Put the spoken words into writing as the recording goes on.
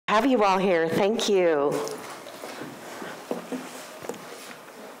Have you all here? Thank you.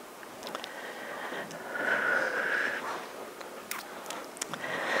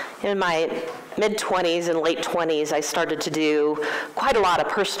 In my mid-20s and late 20s, I started to do quite a lot of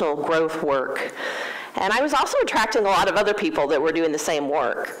personal growth work. And I was also attracting a lot of other people that were doing the same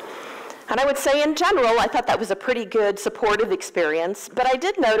work. And I would say in general, I thought that was a pretty good supportive experience, but I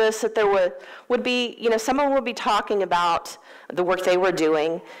did notice that there would be, someone would be talking about the work they were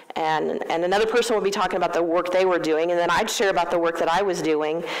doing, and another person would be talking about the work they were doing, and then I'd share about the work that I was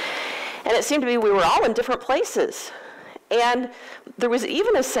doing. And it seemed to me we were all in different places. And there was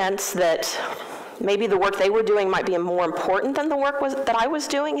even a sense that maybe the work they were doing might be more important than the work that I was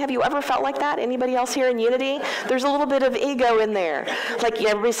doing. Have you ever felt like that? Anybody else here in Unity? There's a little bit of ego in there. Like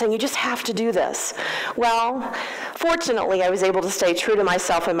everybody's saying, you just have to do this. Well, fortunately, I was able to stay true to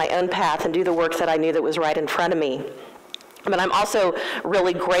myself and my own path and do the work that I knew that was right in front of me. But I'm also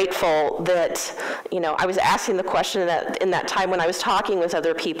really grateful that, I was asking the question in that time when I was talking with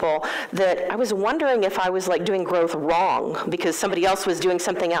other people, that I was wondering if I was doing growth wrong because somebody else was doing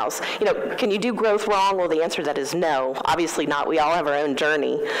something else. Can you do growth wrong? Well, the answer to that is no. Obviously not. We all have our own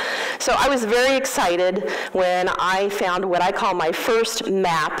journey. So I was very excited when I found what I call my first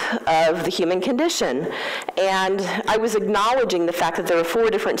map of the human condition. And I was acknowledging the fact that there are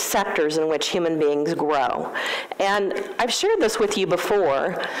 4 different sectors in which human beings grow. And I've shared this with you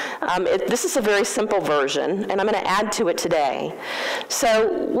before. This is a very simple version, and I'm going to add to it today.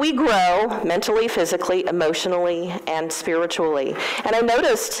 So we grow mentally, physically, emotionally, and spiritually. And I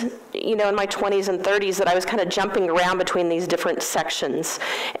noticed, in my 20s and 30s that I was kind of jumping around between these different sections,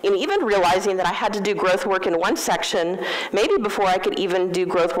 and even realizing that I had to do growth work in one section, maybe before I could even do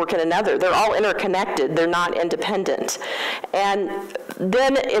growth work in another. They're all interconnected. They're not independent. And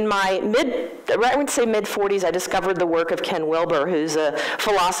then in my mid-40s, I discovered the work of Ken Wilber, who's a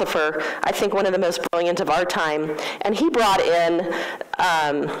philosopher, I think one of the most brilliant of our time. And he brought in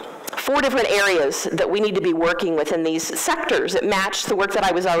 4 different areas that we need to be working with in these sectors that match the work that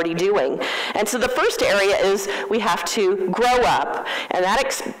I was already doing. And so the first area is we have to grow up, and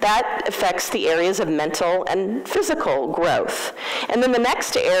that affects the areas of mental and physical growth. And then the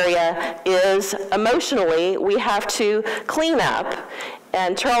next area is emotionally, we have to clean up.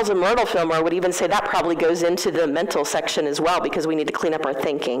 And Charles and Myrtle Fillmore would even say that probably goes into the mental section as well, because we need to clean up our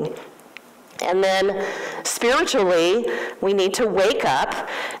thinking. And then spiritually, we need to wake up,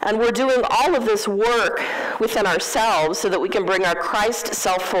 and we're doing all of this work within ourselves so that we can bring our Christ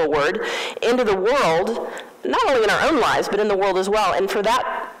self forward into the world, not only in our own lives, but in the world as well. And for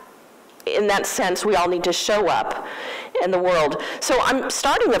that, in that sense, we all need to show up in the world. So I'm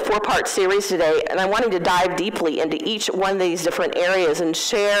starting a 4-part series today, and I'm wanting to dive deeply into each one of these different areas and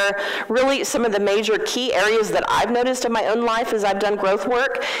share really some of the major key areas that I've noticed in my own life as I've done growth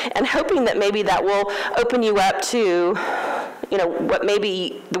work, and hoping that maybe that will open you up to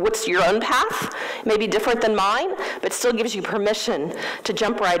what's your own path, maybe different than mine, but still gives you permission to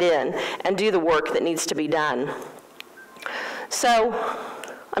jump right in and do the work that needs to be done. So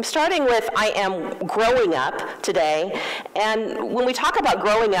I'm starting with I am growing up today, and when we talk about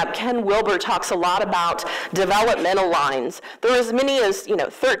growing up, Ken Wilber talks a lot about developmental lines. There are as many as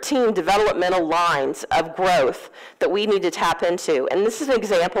 13 developmental lines of growth that we need to tap into, and this is an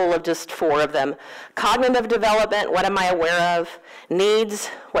example of just 4 of them. Cognitive development, what am I aware of? Needs,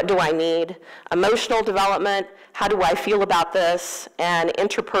 what do I need? Emotional development, how do I feel about this? And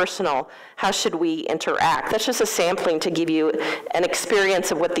interpersonal, how should we interact? That's just a sampling to give you an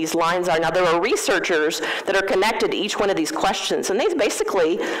experience of what these lines are. Now, there are researchers that are connected to each one of these questions, and they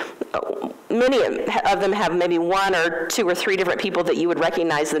basically, many of them have maybe 1 or 2 or 3 different people that you would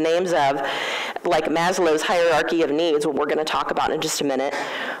recognize the names of, like Maslow's hierarchy of needs, what we're going to talk about in just a minute.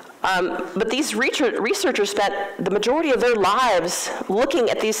 But these researchers spent the majority of their lives looking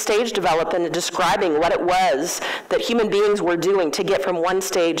at these stage development and describing what it was that human beings were doing to get from one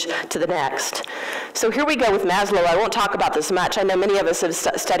stage to the next. So here we go with Maslow. I won't talk about this much. I know many of us have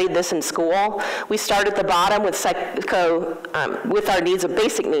studied this in school. We start at the bottom with with our needs of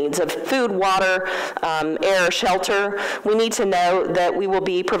basic needs of food, water, air, shelter. We need to know that we will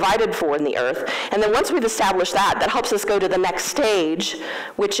be provided for in the earth. And then once we've established that, that helps us go to the next stage,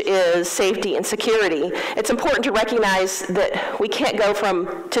 which is safety and security. It's important to recognize that we can't go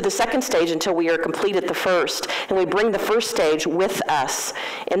to the second stage until we are complete at the first, and we bring the first stage with us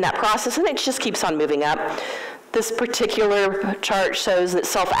in that process, and it just keeps on moving up. This particular chart shows that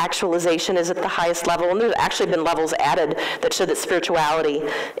self-actualization is at the highest level, and there's actually been levels added that show that spirituality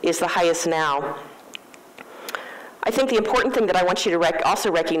is the highest now. I think the important thing that I want you to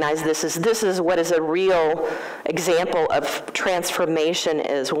also recognize this is what is a real example of transformation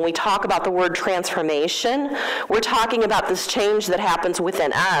is. When we talk about the word transformation, we're talking about this change that happens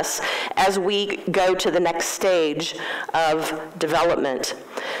within us as we go to the next stage of development.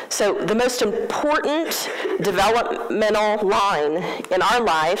 So the most important developmental line in our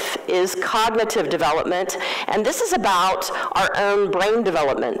life is cognitive development, and this is about our own brain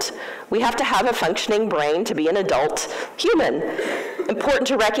development. We have to have a functioning brain to be an adult human. Important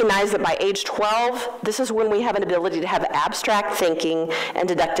to recognize that by age 12, this is when we have an ability to have abstract thinking and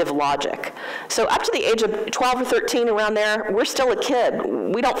deductive logic. So up to the age of 12 or 13, around there, we're still a kid.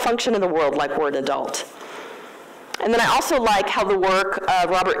 We don't function in the world like we're an adult. And then I also like how the work of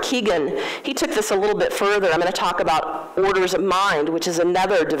Robert Keegan, he took this a little bit further. I'm going to talk about orders of mind, which is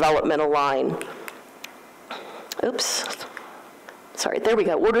another developmental line. Oops. Sorry, there we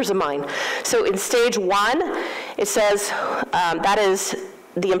go, orders of mind. So in stage 1, it says that is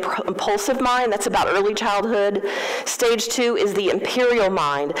the impulsive mind, that's about early childhood. Stage 2 is the imperial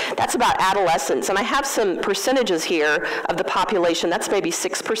mind, that's about adolescence. And I have some percentages here of the population. That's maybe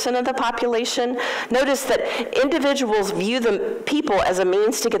 6% of the population. Notice that individuals view the people as a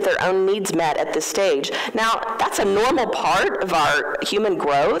means to get their own needs met at this stage. Now, that's a normal part of our human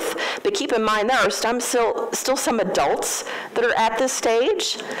growth, but keep in mind there are still some adults that are at this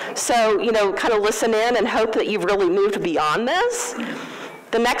stage. So, kind of listen in and hope that you've really moved beyond this.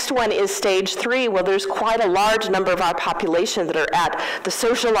 The next one is stage 3. Well, there's quite a large number of our population that are at the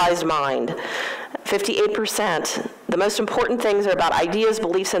socialized mind. 58%. The most important things are about ideas,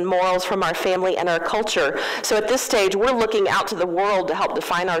 beliefs, and morals from our family and our culture. So at this stage, we're looking out to the world to help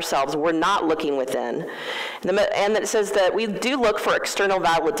define ourselves. We're not looking within. And it says that we do look for external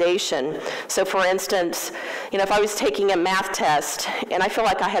validation. So for instance, if I was taking a math test and I feel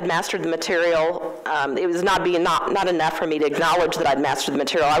like I had mastered the material, it was not enough for me to acknowledge that I'd mastered the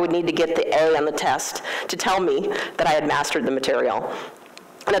material. I would need to get the A on the test to tell me that I had mastered the material.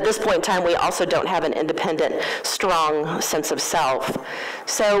 And at this point in time, we also don't have an independent, strong sense of self.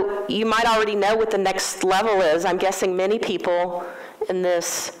 So you might already know what the next level is. I'm guessing many people in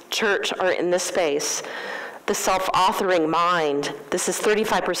this church are in this space. The self-authoring mind. This is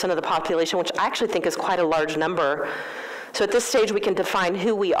 35% of the population, which I actually think is quite a large number. So at this stage, we can define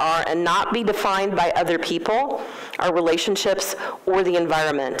who we are and not be defined by other people, our relationships, or the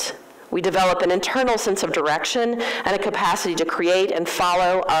environment. We develop an internal sense of direction and a capacity to create and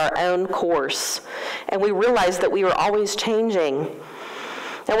follow our own course. And we realize that we are always changing.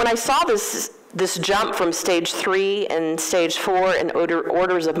 And when I saw this jump from stage 3 and stage 4 in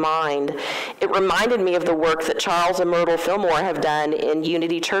orders of mind, it reminded me of the work that Charles and Myrtle Fillmore have done in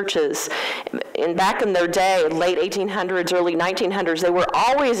Unity churches. And back in their day, late 1800s, early 1900s, they were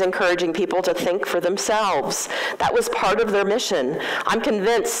always encouraging people to think for themselves. That was part of their mission. I'm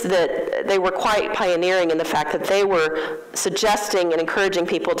convinced that they were quite pioneering in the fact that they were suggesting and encouraging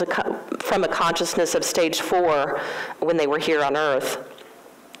people to come from a consciousness of stage 4 when they were here on earth.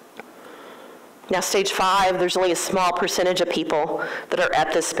 Now, stage 5, there's only a small percentage of people that are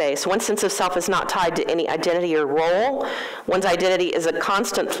at this space. One sense of self is not tied to any identity or role. One's identity is a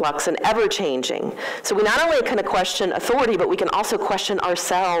constant flux and ever-changing. So we not only can question authority, but we can also question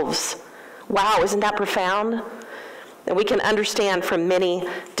ourselves. Wow, isn't that profound? And we can understand from many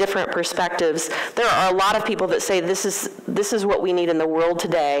different perspectives. There are a lot of people that say this is what we need in the world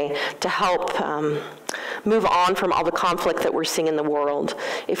today to help move on from all the conflict that we're seeing in the world.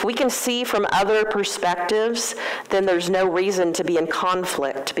 If we can see from other perspectives, then there's no reason to be in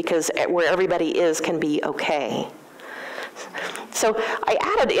conflict, because where everybody is can be okay. So I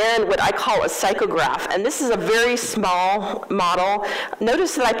added in what I call a psychograph, and this is a very small model.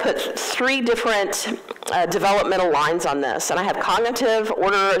 Notice that I put 3 different developmental lines on this, and I have cognitive,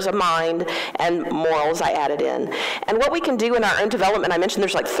 orders of mind, and morals I added in. And what we can do in our own development, I mentioned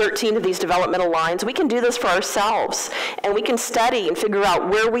there's like 13 of these developmental lines. We can do this for ourselves, and we can study and figure out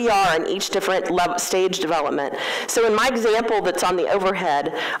where we are in each different stage development. So in my example that's on the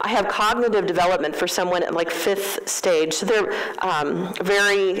overhead, I have cognitive development for someone at like 5th stage. So they're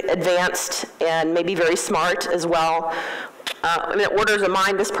very advanced and maybe very smart as well. In orders of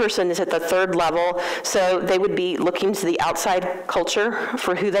mind, this person is at the 3rd level, so they would be looking to the outside culture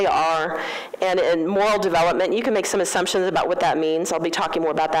for who they are. And in moral development, you can make some assumptions about what that means. I'll be talking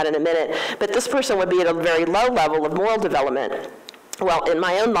more about that in a minute. But this person would be at a very low level of moral development. Well, in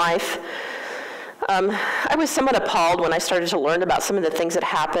my own life, I was somewhat appalled when I started to learn about some of the things that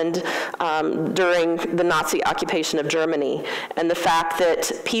happened during the Nazi occupation of Germany, and the fact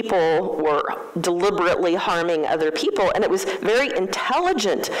that people were deliberately harming other people, and it was very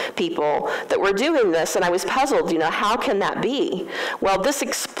intelligent people that were doing this, and I was puzzled, how can that be? Well, this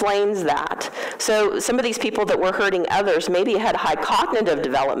explains that. So some of these people that were hurting others maybe had high cognitive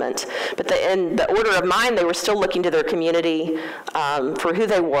development, but in the order of mind, they were still looking to their community for who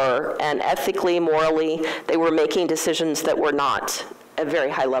they were, and ethically, morally, they were making decisions that were not a very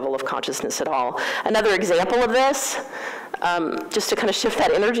high level of consciousness at all. Another example of this, just to kind of shift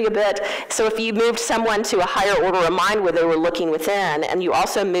that energy a bit, so if you moved someone to a higher order of mind where they were looking within, and you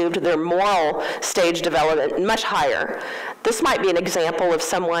also moved their moral stage development much higher, this might be an example of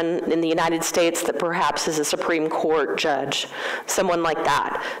someone in the United States that perhaps is a Supreme Court judge, someone like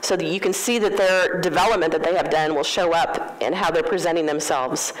that. So that you can see that their development that they have done will show up in how they're presenting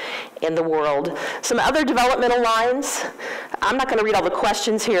themselves in the world. Some other developmental lines, I'm not going to read all the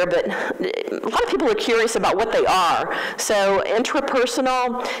questions here, but a lot of people are curious about what they are. So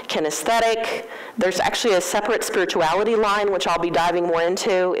intrapersonal, kinesthetic, there's actually a separate spirituality line, which I'll be diving more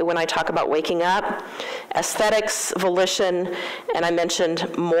into when I talk about waking up. Aesthetics, volition, and I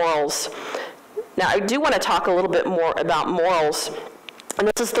mentioned morals. Now, I do want to talk a little bit more about morals. And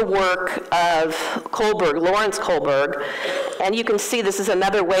this is the work of Lawrence Kohlberg. And you can see this is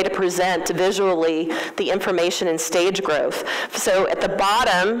another way to present visually the information in stage growth. So at the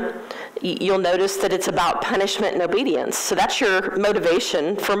bottom, you'll notice that it's about punishment and obedience. So that's your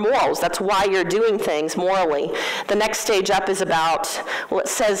motivation for morals. That's why you're doing things morally. The next stage up is about, well, it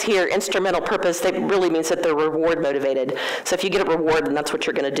says here, instrumental purpose. That really means that they're reward motivated. So if you get a reward, then that's what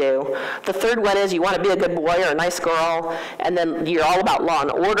you're going to do. The third one is you want to be a good boy or a nice girl, and then you're all about law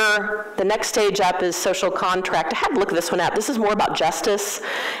and order. The next stage up is social contract. I had to look this one up. This is more about justice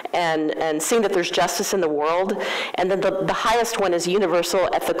and seeing that there's justice in the world. And then the highest one is universal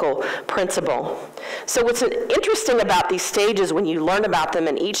ethical principle. So what's interesting about these stages when you learn about them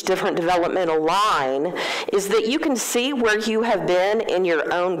in each different developmental line is that you can see where you have been in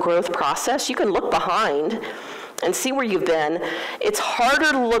your own growth process. You can look behind and see where you've been. It's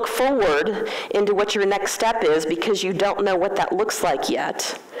harder to look forward into what your next step is because you don't know what that looks like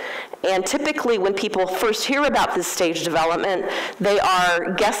yet. And typically when people first hear about this stage development, they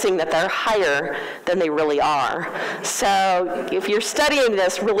are guessing that they're higher than they really are. So if you're studying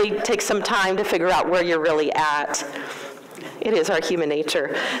this, really take some time to figure out where you're really at. It is our human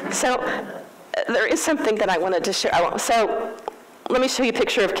nature. So there is something that I wanted to share. So let me show you a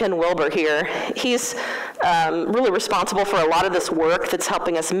picture of Ken Wilber here. He's really responsible for a lot of this work that's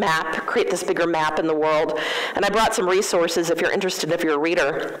helping us create this bigger map in the world. And I brought some resources if you're interested, if you're a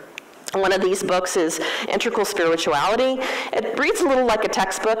reader. One of these books is Integral Spirituality. It reads a little like a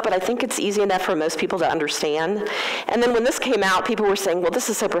textbook, but I think it's easy enough for most people to understand. And then when this came out, people were saying, well, this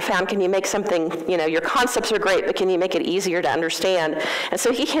is so profound. Can you make something, your concepts are great, but can you make it easier to understand? And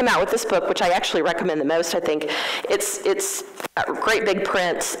so he came out with this book, which I actually recommend the most, I think. It's great big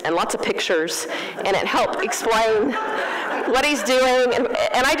print and lots of pictures, and it helped explain what he's doing.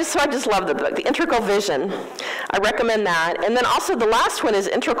 And I just love the book, The Integral Vision. I recommend that. And then also the last one is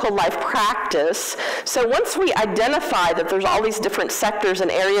Integral Life Practice. So once we identify that there's all these different sectors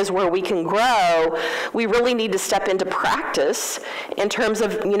and areas where we can grow, we really need to step into practice in terms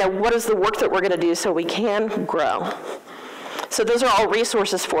of, what is the work that we're going to do so we can grow. So those are all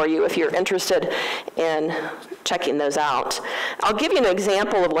resources for you if you're interested in checking those out. I'll give you an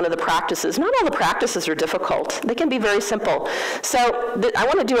example of one of the practices. Not all the practices are difficult. They can be very simple. So I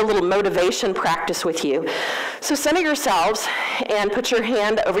want to do a little motivation practice with you. So center yourselves and put your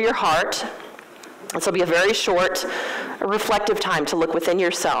hand over your heart. This will be a very short, reflective time to look within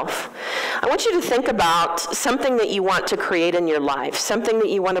yourself. I want you to think about something that you want to create in your life, something that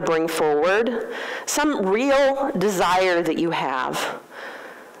you want to bring forward, some real desire that you have,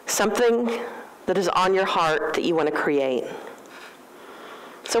 something that is on your heart that you want to create.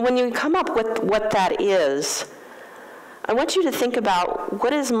 So when you come up with what that is, I want you to think about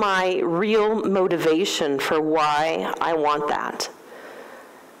what is my real motivation for why I want that.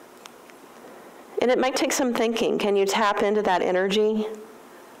 And it might take some thinking. Can you tap into that energy?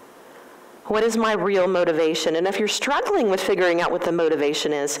 What is my real motivation? And if you're struggling with figuring out what the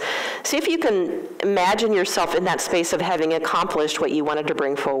motivation is, see if you can imagine yourself in that space of having accomplished what you wanted to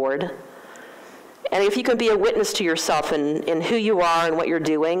bring forward. And if you can be a witness to yourself in who you are and what you're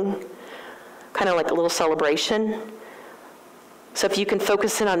doing, kind of like a little celebration. So if you can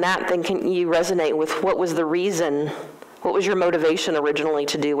focus in on that, then can you resonate with what was the reason, what was your motivation originally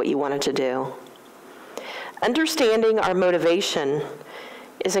to do what you wanted to do? Understanding our motivation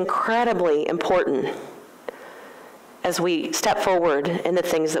is incredibly important as we step forward in the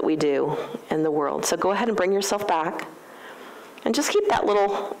things that we do in the world. So go ahead and bring yourself back. And just keep that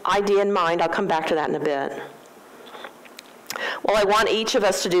little idea in mind. I'll come back to that in a bit. Well, I want each of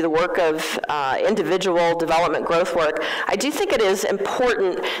us to do the work of individual development growth work. I do think it is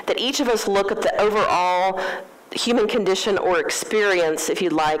important that each of us look at the overall human condition or experience, if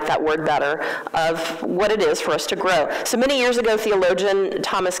you'd like that word better, of what it is for us to grow. So many years ago, theologian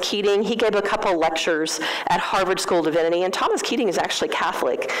Thomas Keating, he gave a couple lectures at Harvard School of Divinity, and Thomas Keating is actually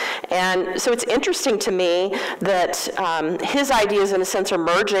Catholic. And so it's interesting to me that his ideas, in a sense, are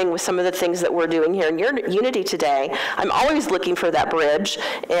merging with some of the things that we're doing here in Unity today. I'm always looking for that bridge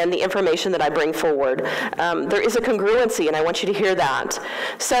in the information that I bring forward. There is a congruency, and I want you to hear that.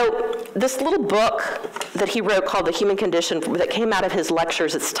 So this little book that he wrote called The Human Condition that came out of his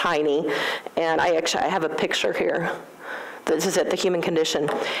lectures, it's tiny, and I have a picture here. This is it, The Human Condition.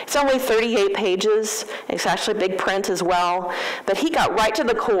 It's only 38 pages. It's actually big print as well. But he got right to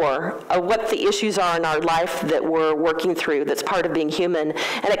the core of what the issues are in our life that we're working through that's part of being human.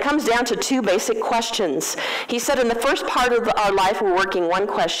 And it comes down to two basic questions. He said in the first part of our life, we're working one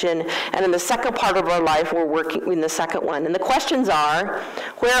question, and in the second part of our life, we're working in the second one. And the questions are,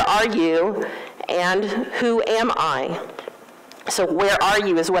 where are you, and who am I? So where are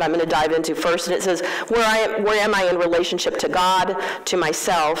you is what I'm going to dive into first. And it says, where am I in relationship to God, to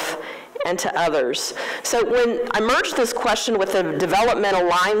myself, and to others? So when I merge this question with the developmental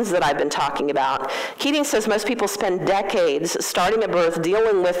lines that I've been talking about, Keating says most people spend decades, starting at birth,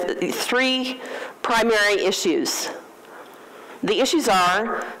 dealing with three primary issues. The issues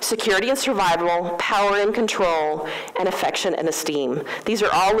are security and survival, power and control, and affection and esteem. These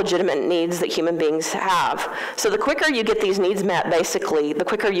are all legitimate needs that human beings have. So the quicker you get these needs met, basically, the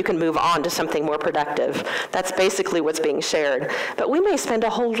quicker you can move on to something more productive. That's basically what's being shared. But we may spend a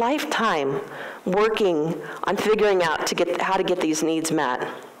whole lifetime working on figuring out how to get these needs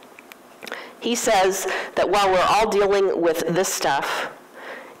met. He says that while we're all dealing with this stuff,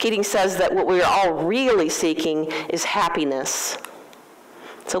 Keating says that what we're all really seeking is happiness.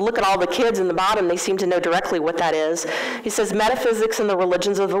 So look at all the kids in the bottom, they seem to know directly what that is. He says metaphysics and the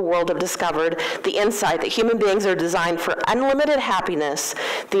religions of the world have discovered the insight that human beings are designed for unlimited happiness,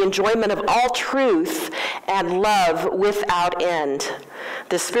 the enjoyment of all truth, and love without end.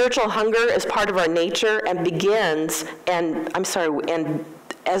 The spiritual hunger is part of our nature and begins, let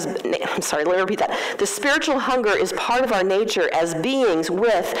me repeat that. The spiritual hunger is part of our nature as beings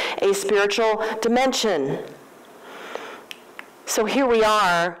with a spiritual dimension. So here we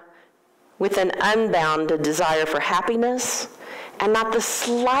are with an unbounded desire for happiness and not the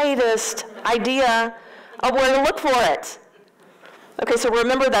slightest idea of where to look for it. Okay, so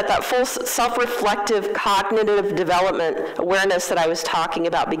remember that full self-reflective cognitive development awareness that I was talking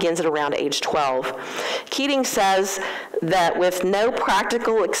about begins at around age 12. Keating says that with no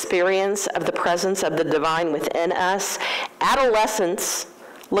practical experience of the presence of the divine within us, adolescents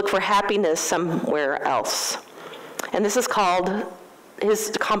look for happiness somewhere else. And this is called,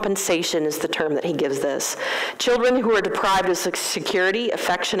 his compensation is the term that he gives this. Children who are deprived of security,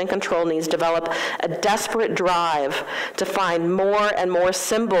 affection, and control needs develop a desperate drive to find more and more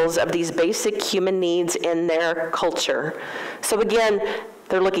symbols of these basic human needs in their culture. So again,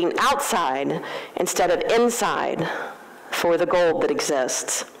 they're looking outside instead of inside for the gold that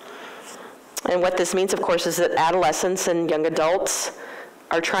exists. And what this means, of course, is that adolescents and young adults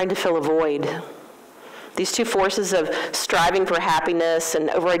are trying to fill a void. These two forces of striving for happiness and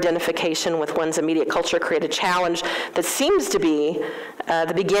over-identification with one's immediate culture create a challenge that seems to be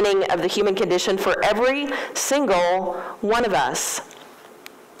the beginning of the human condition for every single one of us.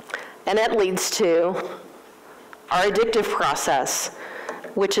 And it leads to our addictive process,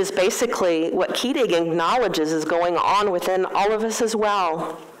 which is basically what Keating acknowledges is going on within all of us as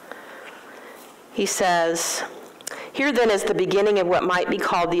well. He says, here then is the beginning of what might be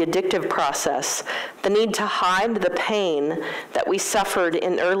called the addictive process, the need to hide the pain that we suffered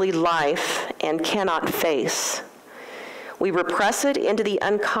in early life and cannot face. We repress it into the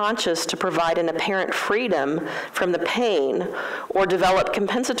unconscious to provide an apparent freedom from the pain or develop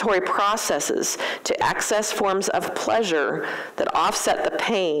compensatory processes to access forms of pleasure that offset the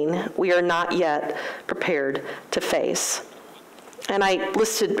pain we are not yet prepared to face. And I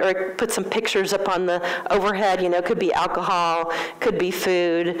put some pictures up on the overhead. Could be alcohol, could be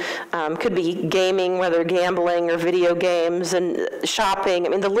food, could be gaming, whether gambling or video games, and shopping. I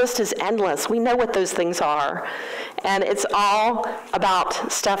mean, the list is endless. We know what those things are. And it's all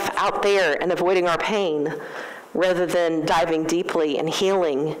about stuff out there and avoiding our pain rather than diving deeply and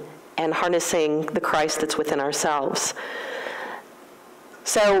healing and harnessing the Christ that's within ourselves.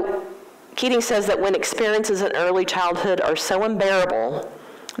 So Keating says that when experiences in early childhood are so unbearable,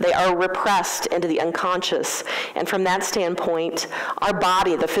 they are repressed into the unconscious. And from that standpoint, our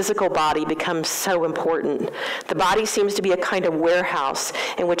body, the physical body, becomes so important. The body seems to be a kind of warehouse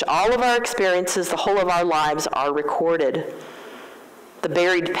in which all of our experiences, the whole of our lives, are recorded. The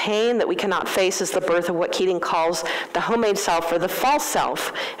buried pain that we cannot face is the birth of what Keating calls the homemade self, or the false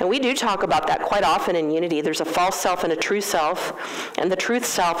self. And we do talk about that quite often in Unity. There's a false self and a true self, and the truth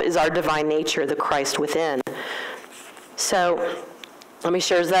self is our divine nature, the Christ within. So let me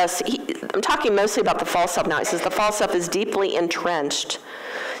share this. I'm talking mostly about the false self now. He says the false self is deeply entrenched.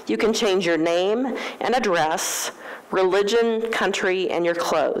 You can change your name and address, religion, country, and your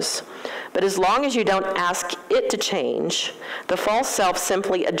clothes. But as long as you don't ask it to change, the false self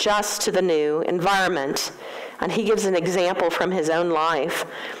simply adjusts to the new environment. And he gives an example from his own life.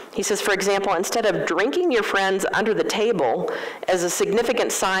 He says, for example, instead of drinking your friends under the table as a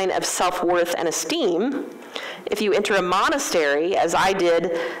significant sign of self-worth and esteem, if you enter a monastery, as I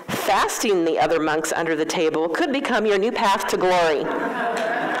did, fasting the other monks under the table could become your new path to glory.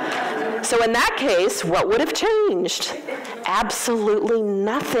 So in that case, what would have changed? Absolutely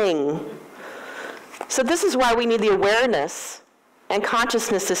nothing. So this is why we need the awareness and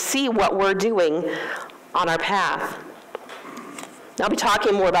consciousness to see what we're doing on our path. I'll be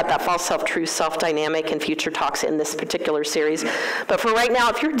talking more about that false self, true self dynamic in future talks in this particular series. But for right now,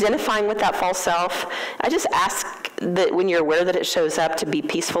 if you're identifying with that false self, I just ask that when you're aware that it shows up to be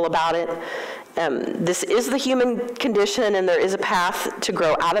peaceful about it. This is the human condition, and there is a path to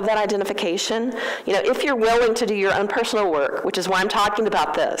grow out of that identification. You know, if you're willing to do your own personal work, which is why I'm talking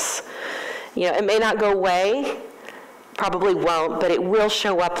about this. You know, it may not go away, probably won't, but it will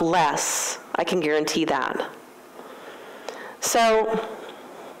show up less. I can guarantee that. So,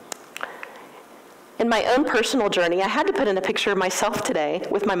 in my own personal journey, I had to put in a picture of myself today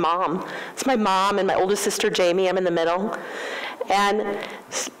with my mom. It's my mom and my oldest sister, Jamie. I'm in the middle. And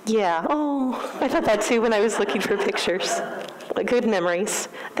yeah, I thought that too when I was looking for pictures. Good memories.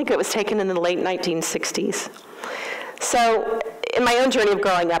 I think it was taken in the late 1960s. So in my own journey of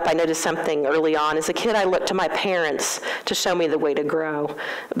growing up, I noticed something early on. As a kid, I looked to my parents to show me the way to grow.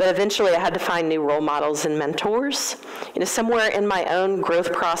 But eventually, I had to find new role models and mentors. You know, somewhere in my own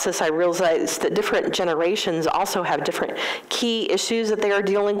growth process, I realized that different generations also have different key issues that they are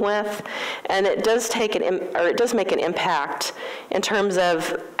dealing with. And it does make an impact in terms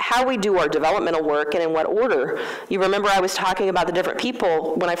of how we do our developmental work and in what order. You remember I was talking about the different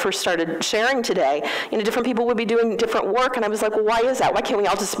people when I first started sharing today. You know, different people would be doing different work, and I was like, well, why is that? Why can't we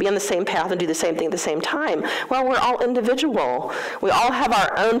all just be on the same path and do the same thing at the same time? Well, we're all individual. We all have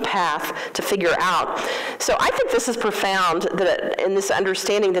our own path to figure out. So I think this is profound, that in this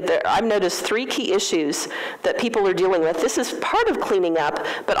understanding that I've noticed 3 key issues that people are dealing with. This is part of cleaning up,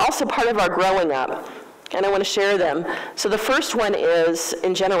 but also part of our growing up. And I want to share them. So the first one is,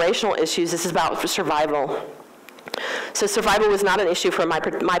 in generational issues, this is about survival. So survival was not an issue for my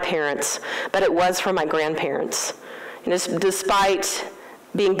parents, but it was for my grandparents. And despite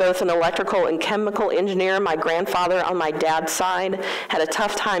being both an electrical and chemical engineer, my grandfather on my dad's side had a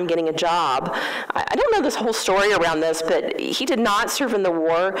tough time getting a job. I don't know this whole story around this, but he did not serve in the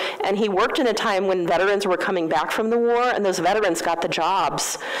war, and he worked in a time when veterans were coming back from the war, and those veterans got the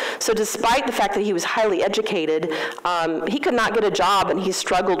jobs. So despite the fact that he was highly educated, he could not get a job, and he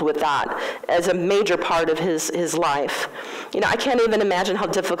struggled with that as a major part of his life. You know, I can't even imagine how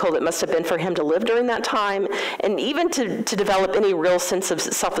difficult it must have been for him to live during that time, and even to develop any real sense of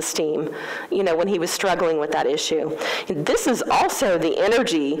self-esteem, you know, when he was struggling with that issue. And this is also the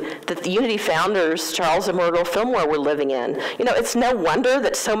energy that the Unity founders, Charles and Myrtle Fillmore, were living in. You know, it's no wonder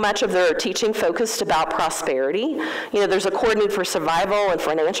that so much of their teaching focused about prosperity. You know, there's a core need for survival and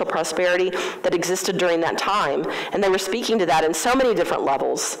financial prosperity that existed during that time, and they were speaking to that in so many different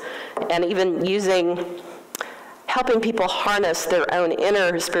levels, and even helping people harness their own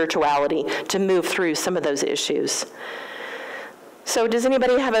inner spirituality to move through some of those issues. So does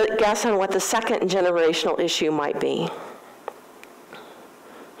anybody have a guess on what the second generational issue might be?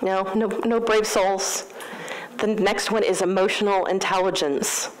 No brave souls. The next one is emotional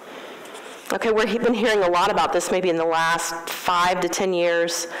intelligence. Okay, we've been hearing a lot about this maybe in the last 5 to 10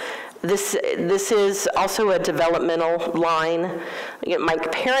 years. This is also a developmental line. You know, my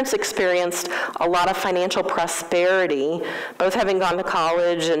parents experienced a lot of financial prosperity, both having gone to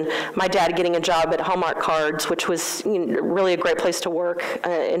college and my dad getting a job at Hallmark Cards, which was really a great place to work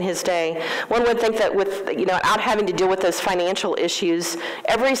in his day. One would think that without having to deal with those financial issues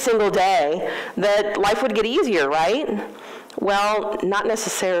every single day, that life would get easier, right? Well, not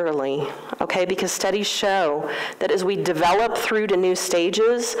necessarily, okay, because studies show that as we develop through to new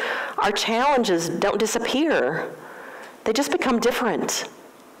stages, our challenges don't disappear. They just become different.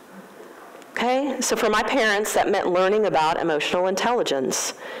 Okay, so for my parents, that meant learning about emotional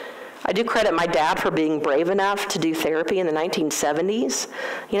intelligence. I do credit my dad for being brave enough to do therapy in the 1970s.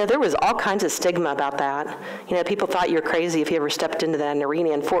 You know, there was all kinds of stigma about that. You know, people thought you were crazy if you ever stepped into that arena,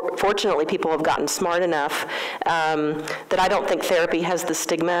 and fortunately people have gotten smart enough that I don't think therapy has the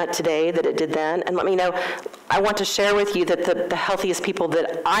stigma today that it did then. And let me know, I want to share with you that the healthiest people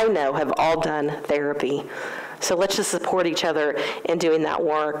that I know have all done therapy. So let's just support each other in doing that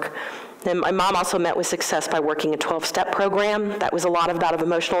work. And my mom also met with success by working a 12-step program. That was a lot about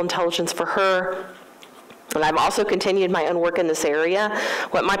emotional intelligence for her. And I've also continued my own work in this area.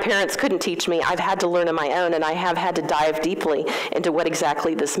 What my parents couldn't teach me, I've had to learn on my own, and I have had to dive deeply into what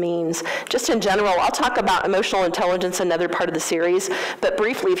exactly this means. Just in general, I'll talk about emotional intelligence, another part of the series, but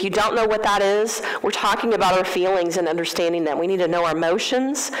briefly, if you don't know what that is, we're talking about our feelings and understanding them. We need to know our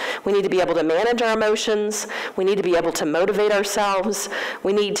emotions. We need to be able to manage our emotions. We need to be able to motivate ourselves.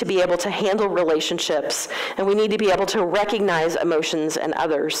 We need to be able to handle relationships, and we need to be able to recognize emotions in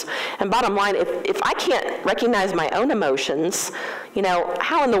others. And bottom line, if I can't recognize my own emotions, you know,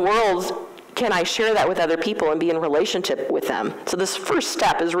 how in the world can I share that with other people and be in relationship with them? So this first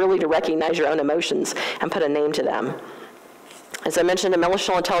step is really to recognize your own emotions and put a name to them. As I mentioned,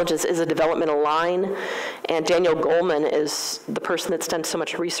 emotional intelligence is a developmental line, and Daniel Goleman is the person that's done so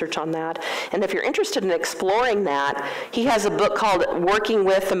much research on that. And if you're interested in exploring that, he has a book called Working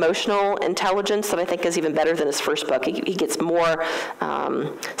with Emotional Intelligence that I think is even better than his first book. He gets more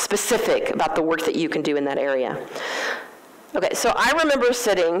specific about the work that you can do in that area. Okay, so I remember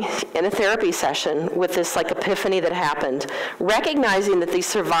sitting in a therapy session with this like epiphany that happened, recognizing that these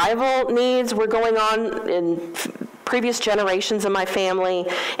survival needs were going on in previous generations of my family,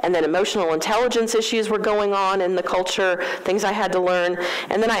 and then emotional intelligence issues were going on in the culture, things I had to learn.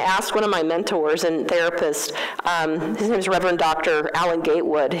 And then I asked one of my mentors and therapists, his name is Reverend Dr. Alan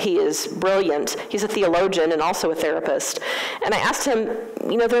Gatewood. He is brilliant. He's a theologian and also a therapist. And I asked him,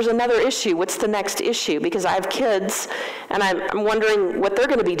 you know, there's another issue. What's the next issue? Because I have kids, and I'm wondering what they're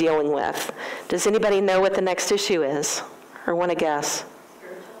going to be dealing with. Does anybody know what the next issue is, or want to guess?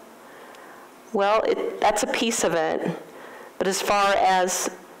 Well, that's a piece of it. But as far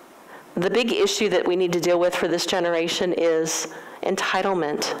as the big issue that we need to deal with for this generation is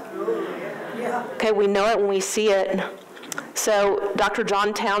entitlement. Okay, we know it when we see it. So Dr.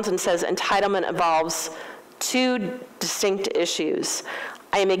 John Townsend says entitlement involves two distinct issues.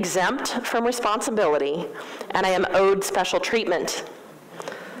 I am exempt from responsibility, and I am owed special treatment.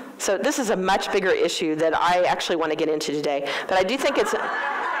 So this is a much bigger issue that I actually want to get into today. But I do think it's,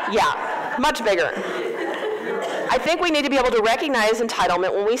 yeah, much bigger. I think we need to be able to recognize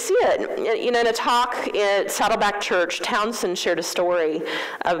entitlement when we see it. You know, in a talk at Saddleback Church, Townsend shared a story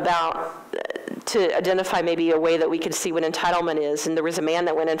about, to identify maybe a way that we could see what entitlement is. And there was a man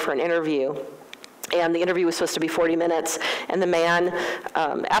that went in for an interview. And the interview was supposed to be 40 minutes. And the man,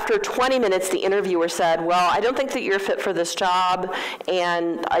 after 20 minutes, the interviewer said, well, I don't think that you're fit for this job.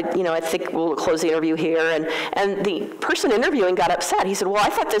 And I think we'll close the interview here. And the person interviewing got upset. He said, well, I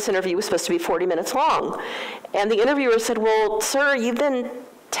thought this interview was supposed to be 40 minutes long. And the interviewer said, well, sir, you've been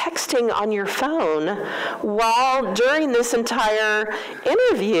texting on your phone during this entire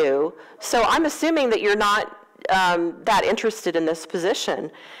interview. So I'm assuming that you're not that interested in this position.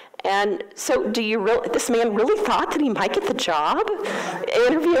 And so this man really thought that he might get the job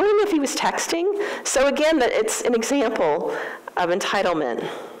interviewing if he was texting? So again, it's an example of entitlement.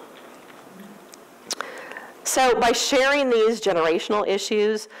 So by sharing these generational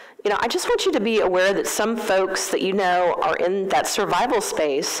issues, I just want you to be aware that some folks that you know are in that survival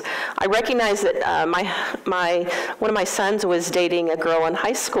space. I recognize that one of my sons was dating a girl in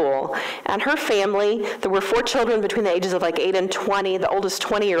high school, and her family, there were 4 children between the ages of like 8 and 20. The oldest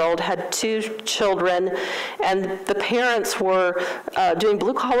 20-year-old had 2 children, and the parents were doing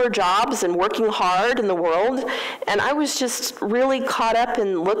blue-collar jobs and working hard in the world, and I was just really caught up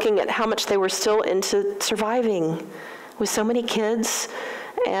in looking at how much they were still into surviving with so many kids.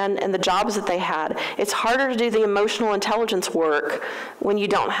 And the jobs that they had. It's harder to do the emotional intelligence work when you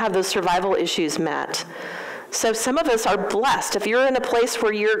don't have those survival issues met. So some of us are blessed. If you're in a place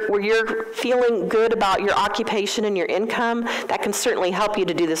where you're feeling good about your occupation and your income, that can certainly help you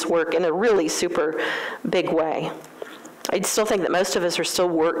to do this work in a really super big way. I still think that most of us are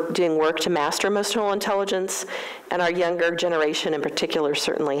still doing work to master emotional intelligence, and our younger generation in particular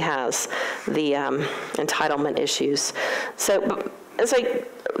certainly has the entitlement issues. So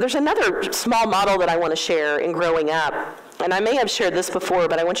there's another small model that I want to share in growing up. And I may have shared this before,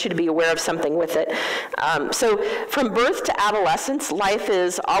 but I want you to be aware of something with it. So from birth to adolescence, life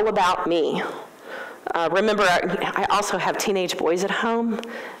is all about me. Remember, I also have teenage boys at home,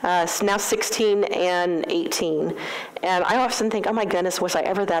 now 16 and 18. And I often think, oh my goodness, was I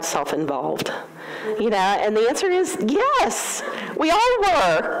ever that self-involved? And the answer is yes, we all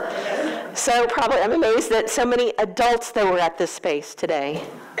were. So probably I'm amazed that so many adults that were at this space today.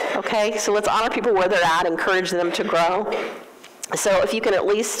 Okay, so let's honor people where they're at, encourage them to grow. So if you can at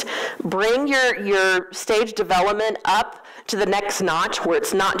least bring your stage development up to the next notch where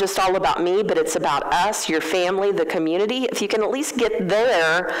it's not just all about me, but it's about us, your family, the community, if you can at least get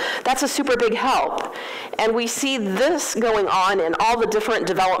there, that's a super big help. And we see this going on in all the different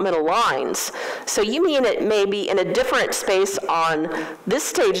developmental lines. So you mean it may be in a different space on this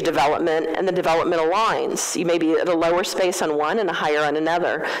stage development and the developmental lines. You may be at a lower space on one and a higher on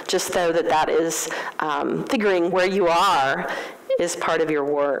another, just so that is figuring where you are is part of your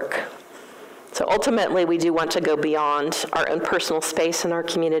work. So ultimately, we do want to go beyond our own personal space in our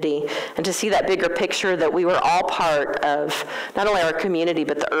community and to see that bigger picture that we were all part of not only our community,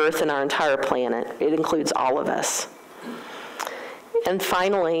 but the earth and our entire planet. It includes all of us. And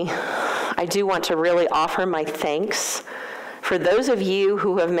finally, I do want to really offer my thanks for those of you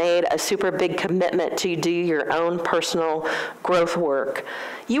who have made a super big commitment to do your own personal growth work.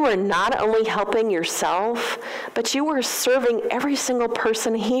 You are not only helping yourself, but you are serving every single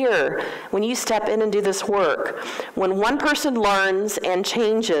person here when you step in and do this work. When one person learns and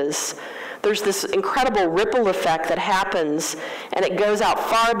changes, there's this incredible ripple effect that happens, and it goes out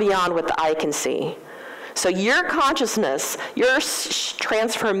far beyond what the eye can see. So your consciousness, your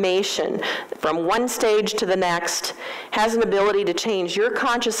transformation from one stage to the next has an ability to change your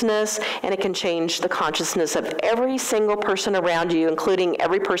consciousness, and it can change the consciousness of every single person around you, including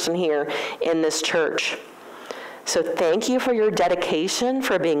every person here in this church. So thank you for your dedication,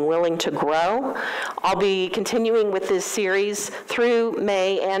 for being willing to grow. I'll be continuing with this series through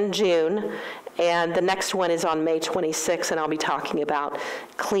May and June, and the next one is on May 26th, and I'll be talking about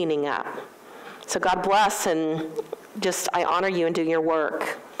cleaning up. So God bless, and I honor you in doing your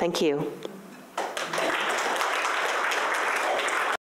work. Thank you.